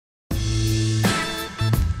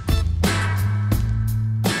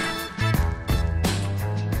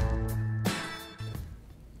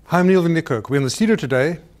Hi, I'm Neil van der Kerk. We're in the studio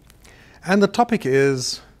today, and the topic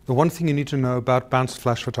is the one thing you need to know about bounced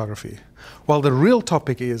flash photography. Well, the real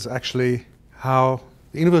topic is actually how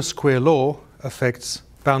the inverse square law affects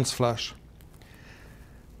bounce flash.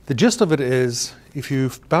 The gist of it is, if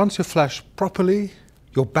you bounce your flash properly,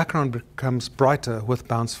 your background becomes brighter with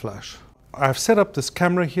bounce flash. I've set up this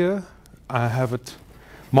camera here. I have it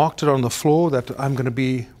marked on the floor that I'm going to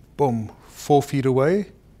be, boom, 4 feet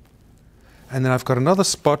away. And then I've got another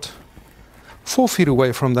spot 4 feet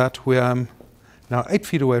away from that where I'm now 8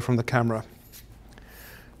 feet away from the camera.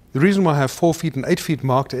 The reason why I have 4 feet and 8 feet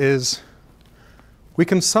marked is we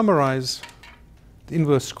can summarize the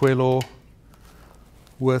inverse square law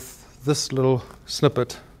with this little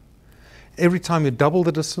snippet. Every time you double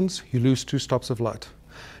the distance, you lose 2 stops of light.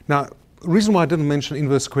 Now, the reason why I didn't mention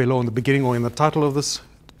inverse square law in the beginning or in the title of this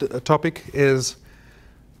topic is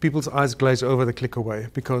people's eyes glaze over, they click away,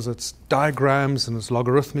 because it's diagrams and it's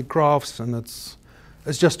logarithmic graphs and it's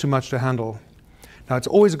just too much to handle. Now, it's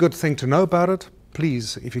always a good thing to know about it.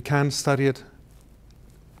 Please, if you can, study it,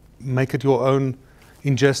 make it your own,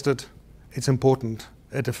 ingest it. It's important.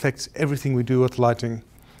 It affects everything we do with lighting.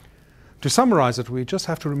 To summarize it, we just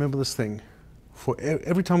have to remember this thing. For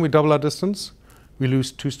every time we double our distance, we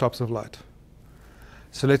lose 2 stops of light.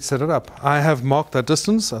 So let's set it up. I have marked that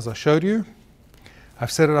distance, as I showed you.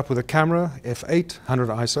 I've set it up with a camera, f8, 100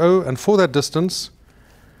 ISO, and for that distance,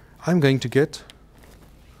 I'm going to get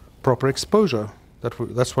proper exposure.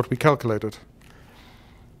 That's what we calculated.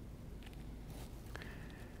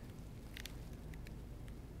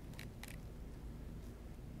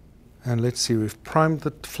 And let's see, we've primed the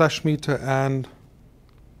flash meter, and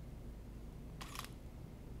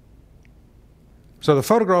so the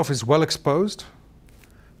photograph is well exposed.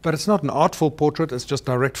 But it's not an artful portrait, it's just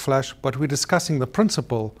direct flash, but we're discussing the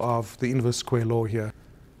principle of the inverse square law here.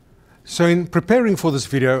 So in preparing for this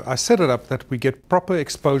video, I set it up that we get proper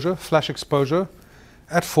exposure, flash exposure,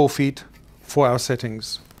 at 4 feet for our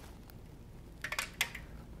settings.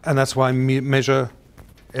 And that's why I measure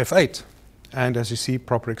f8, and as you see,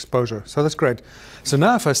 proper exposure. So that's great. So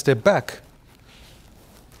now if I step back,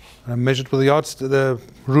 I measured with the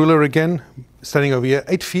ruler again, standing over here,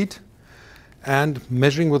 8 feet, and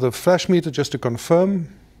measuring with a flash meter just to confirm.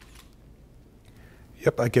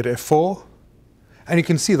 Yep, I get f4. And you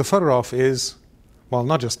can see the photograph is, well,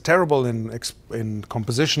 not just terrible in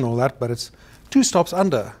composition or that, but it's 2 stops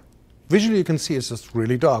under. Visually you can see it's just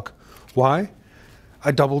really dark. Why?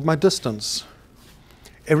 I doubled my distance.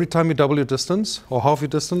 Every time you double your distance, or half your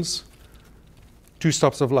distance, 2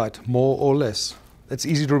 stops of light, more or less. It's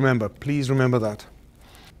easy to remember. Please remember that.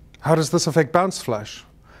 How does this affect bounce flash?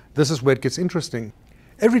 This is where it gets interesting.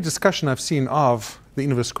 Every discussion I've seen of the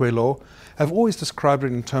inverse square law, I've always described it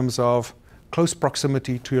in terms of close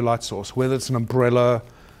proximity to your light source, whether it's an umbrella,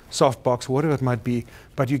 softbox, whatever it might be,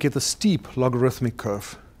 but you get the steep logarithmic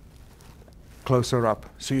curve closer up.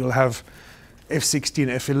 So you'll have f16,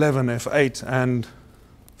 f11, f8, and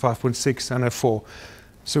 5.6 and f4.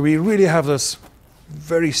 So we really have this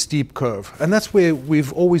very steep curve. And that's where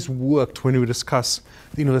we've always worked when we discuss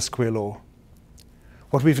the inverse square law.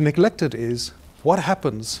 What we've neglected is what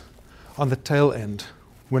happens on the tail end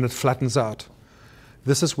when it flattens out.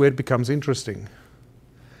 This is where it becomes interesting,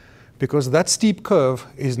 because that steep curve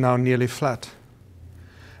is now nearly flat.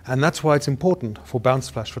 And that's why it's important for bounce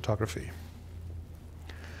flash photography.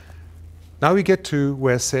 Now we get to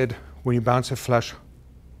where I said when you bounce a flash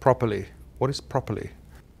properly. What is properly?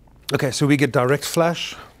 Okay, so we get direct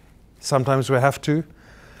flash. Sometimes we have to.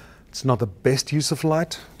 It's not the best use of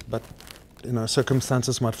light, but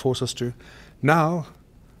circumstances might force us to. Now,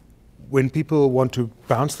 when people want to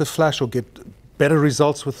bounce the flash or get better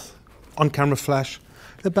results with on-camera flash,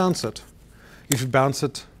 they bounce it. If you bounce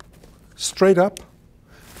it straight up,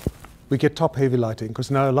 we get top-heavy lighting, because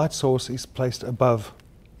now a light source is placed above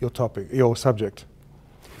your subject.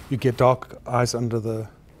 You get dark eyes under the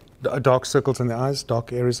dark circles in the eyes,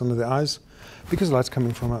 dark areas under the eyes, because the light's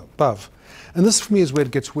coming from above. And this, for me, is where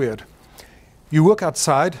it gets weird. You work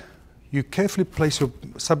outside. You carefully place your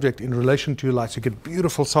subject in relation to your lights. You get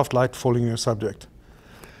beautiful soft light falling on your subject.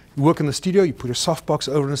 You work in the studio, you put your softbox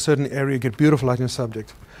over in a certain area, you get beautiful light on your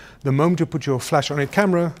subject. The moment you put your flash on your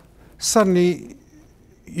camera, suddenly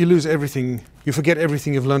you lose everything. You forget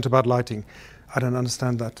everything you've learned about lighting. I don't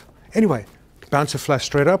understand that. Anyway, bounce your flash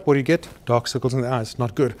straight up, what do you get? Dark circles in the eyes,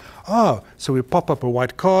 not good. So we pop up a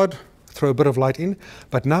white card, throw a bit of light in,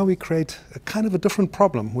 but now we create a kind of a different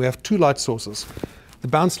problem. We have 2 light sources. The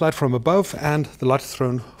bounce light from above and the light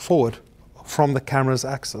thrown forward from the camera's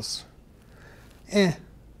axis.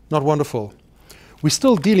 Not wonderful. We're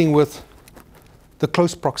still dealing with the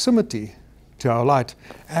close proximity to our light,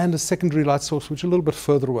 and a secondary light source which is a little bit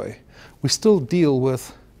further away. We still deal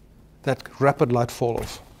with that rapid light fall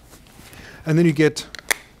off. And then you get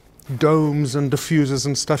domes and diffusers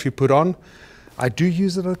and stuff you put on. I do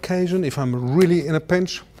use it on occasion if I'm really in a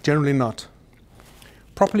pinch, generally not.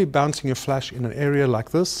 Properly bouncing your flash in an area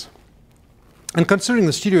like this, and considering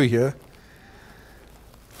the studio here,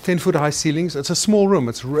 10-foot high ceilings, it's a small room,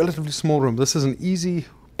 it's a relatively small room. This is an easy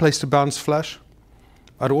place to bounce flash.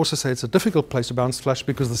 I'd also say it's a difficult place to bounce flash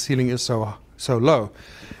because the ceiling is so low.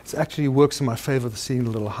 It actually works in my favor, the ceiling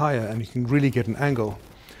a little higher, and you can really get an angle.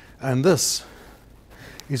 And this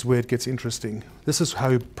is where it gets interesting. This is how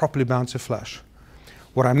you properly bounce your flash.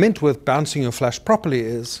 What I meant with bouncing your flash properly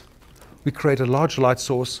is we create a large light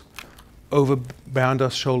source over behind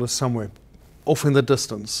our shoulders somewhere, off in the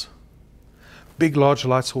distance. Big, large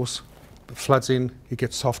light source floods in, you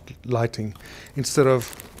get soft lighting instead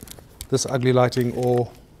of this ugly lighting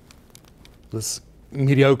or this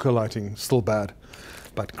mediocre lighting, still bad.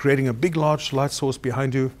 But creating a big, large light source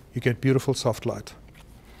behind you, you get beautiful soft light.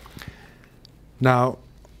 Now,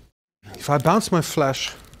 if I bounce my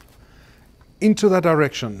flash into that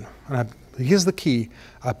direction, and here's the key,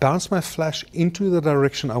 I bounce my flash into the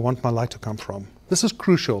direction I want my light to come from. This is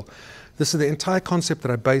crucial. This is the entire concept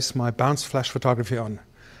that I base my bounce flash photography on.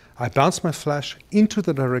 I bounce my flash into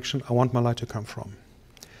the direction I want my light to come from.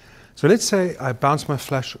 So let's say I bounce my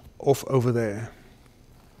flash off over there.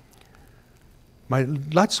 My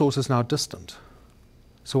light source is now distant.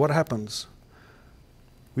 So what happens?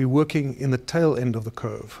 We're working in the tail end of the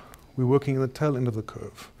curve. We're working in the tail end of the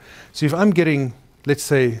curve. So if I'm getting, let's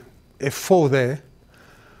say, f4 there,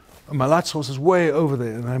 and my light source is way over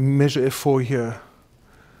there, and I measure f4 here,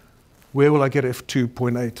 where will I get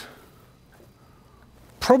f2.8?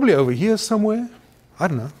 Probably over here somewhere. I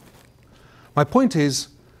don't know. My point is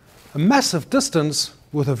a massive distance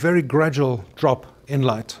with a very gradual drop in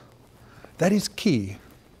light. That is key.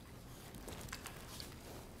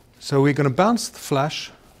 So we're going to bounce the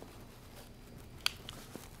flash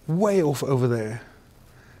way off over there,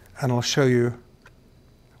 and I'll show you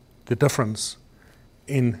the difference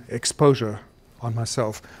in exposure on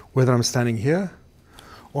myself, whether I'm standing here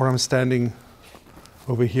or I'm standing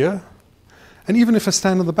over here. And even if I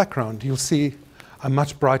stand in the background, you'll see I'm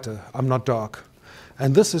much brighter, I'm not dark.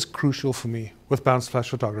 And this is crucial for me with bounce flash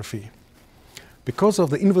photography. Because of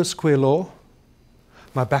the inverse square law,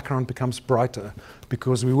 my background becomes brighter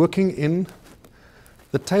because we're working in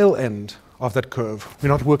the tail end of that curve. We're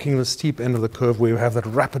not working in the steep end of the curve where you have that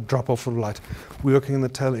rapid drop-off of light. We're working in the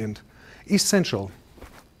tail end. Essential.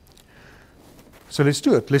 So let's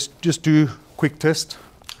do it. Let's just do a quick test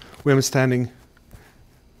where I'm standing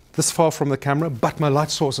this far from the camera, but my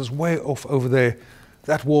light source is way off over there.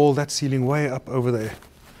 That wall, that ceiling, way up over there.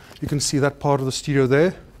 You can see that part of the studio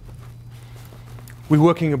there. We're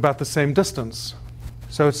working about the same distance.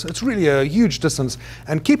 So it's really a huge distance.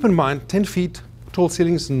 And keep in mind, 10 feet tall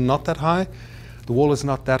ceiling is not that high. The wall is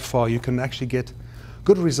not that far. You can actually get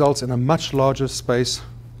good results in a much larger space,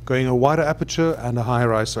 going a wider aperture and a higher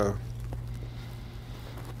ISO.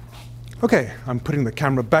 Okay, I'm putting the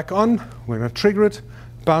camera back on. We're going to trigger it,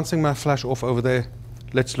 bouncing my flash off over there.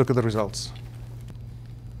 Let's look at the results.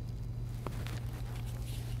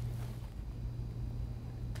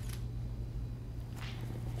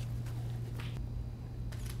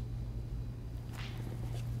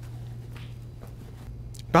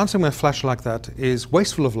 Bouncing my flash like that is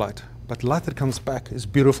wasteful of light, but light that comes back is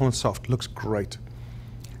beautiful and soft, looks great.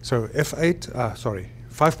 So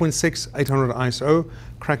 5.6, 800 ISO,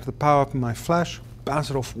 crank the power up in my flash, bounce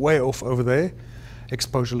it off way off over there,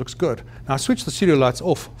 exposure looks good. Now I switch the studio lights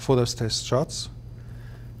off for those test shots,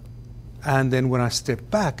 and then when I step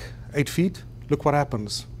back 8 feet, look what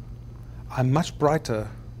happens. I'm much brighter,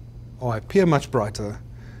 or I appear much brighter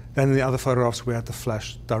than in the other photographs where I had the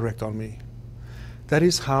flash direct on me. That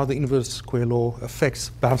is how the inverse square law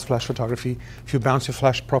affects bounce flash photography if you bounce your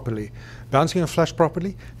flash properly. Bouncing a flash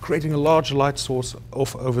properly, creating a large light source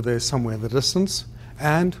off over there somewhere in the distance,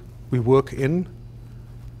 and we work in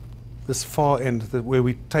this far end where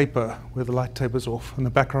we taper, where the light tapers off and the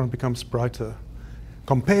background becomes brighter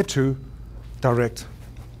compared to direct.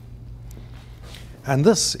 And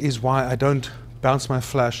this is why I don't bounce my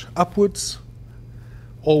flash upwards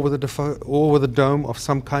or with a dome of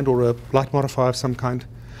some kind or a light modifier of some kind,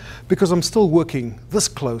 because I'm still working this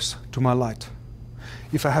close to my light.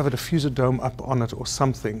 If I have a diffuser dome up on it or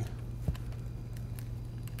something,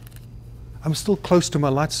 I'm still close to my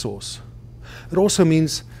light source. It also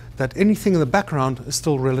means that anything in the background is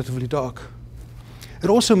still relatively dark. It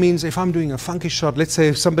also means if I'm doing a funky shot, let's say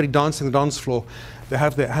if somebody dancing the dance floor, they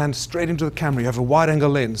have their hand straight into the camera, you have a wide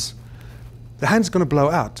angle lens, The hand's going to blow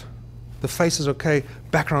out. The face is okay,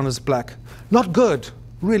 background is black. Not good,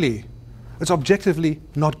 really. It's objectively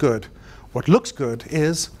not good. What looks good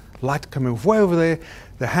is light coming way over there.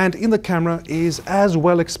 The hand in the camera is as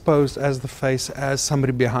well exposed as the face as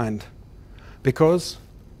somebody behind, because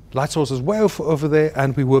light source is way over there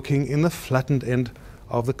and we're working in the flattened end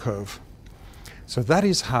of the curve. So that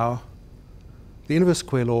is how the inverse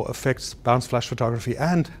square law affects bounce flash photography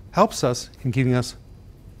and helps us in giving us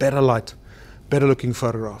better light, better looking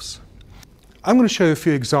photographs. I'm going to show you a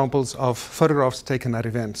few examples of photographs taken at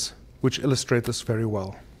events which illustrate this very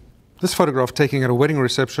well. This photograph taken at a wedding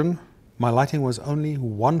reception, my lighting was only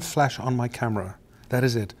one flash on my camera. That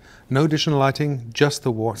is it. No additional lighting, just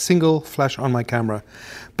the single flash on my camera.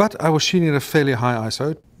 But I was shooting at a fairly high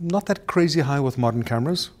ISO, not that crazy high with modern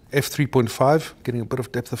cameras. f3.5, getting a bit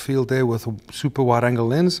of depth of field there with a super wide angle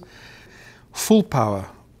lens. Full power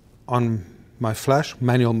on my flash,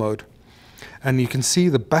 manual mode. And you can see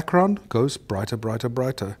the background goes brighter, brighter,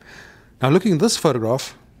 brighter. Now looking at this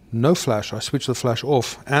photograph, no flash, I switch the flash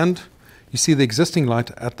off and you see the existing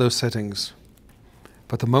light at those settings.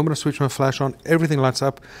 But the moment I switch my flash on, everything lights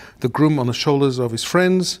up, the groom on the shoulders of his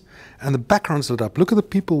friends, and the background's lit up. Look at the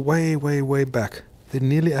people way, way, way back. They're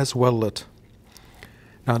nearly as well lit.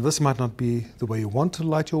 Now this might not be the way you want to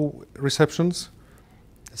light your receptions.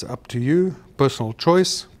 It's up to you, personal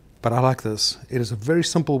choice, but I like this. It is a very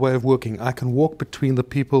simple way of working. I can walk between the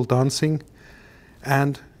people dancing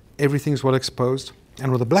and everything's well exposed.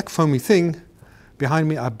 And with a black foamy thing behind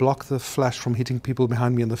me, I block the flash from hitting people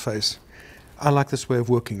behind me in the face. I like this way of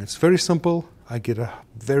working. It's very simple. I get a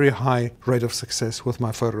very high rate of success with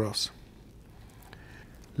my photographs.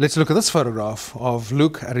 Let's look at this photograph of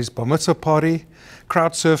Luke at his bar mitzvah party,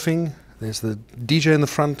 crowd surfing. There's the DJ in the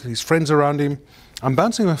front, his friends around him. I'm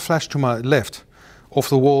bouncing my flash to my left off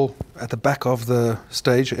the wall at the back of the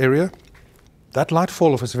stage area. That light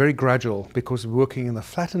fall off is very gradual because we're working in the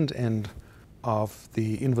flattened end of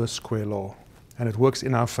the inverse square law, and it works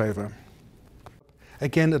in our favor.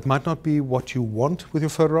 Again, it might not be what you want with your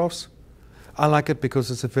photographs. I like it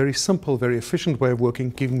because it's a very simple, very efficient way of working,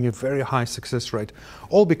 giving you a very high success rate.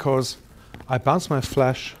 All because I bounce my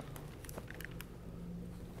flash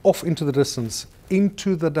off into the distance,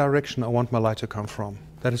 into the direction I want my light to come from.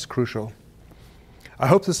 That is crucial. I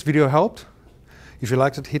hope this video helped. If you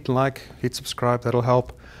liked it, hit like, hit subscribe, that'll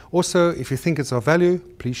help. Also, if you think it's of value,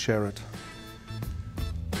 please share it.